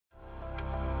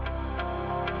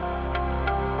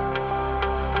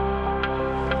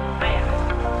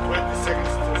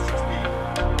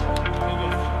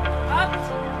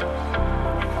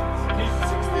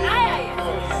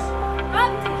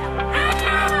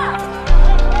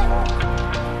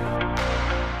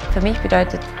Für mich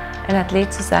bedeutet ein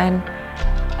Athlet zu sein,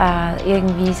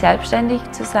 irgendwie selbstständig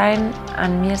zu sein,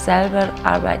 an mir selber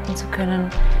arbeiten zu können,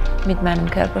 mit meinem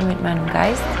Körper, mit meinem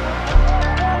Geist.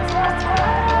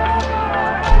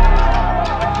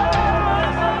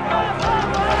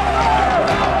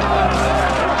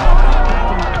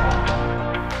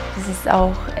 Das ist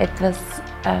auch etwas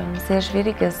sehr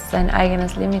Schwieriges, sein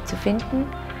eigenes Limit zu finden.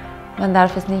 Man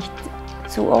darf es nicht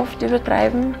zu oft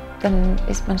übertreiben, dann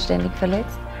ist man ständig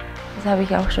verletzt. Das habe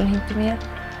ich auch schon hinter mir.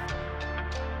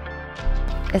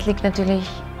 Es liegt natürlich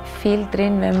viel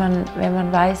drin, wenn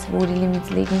man weiß, wo die Limits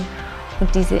liegen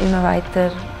und diese immer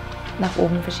weiter nach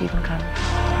oben verschieben kann.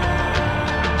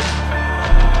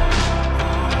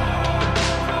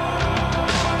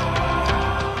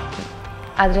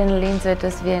 Adrenalin ist so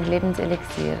etwas wie ein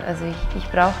Lebenselixier. Also ich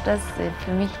brauche das.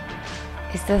 Für mich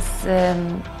ist das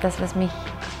das, was mich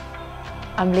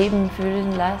am Leben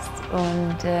fühlen lässt.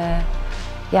 Und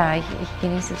ja, ich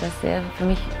genieße das sehr. Für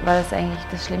mich war das eigentlich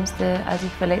das Schlimmste, als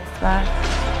ich verletzt war.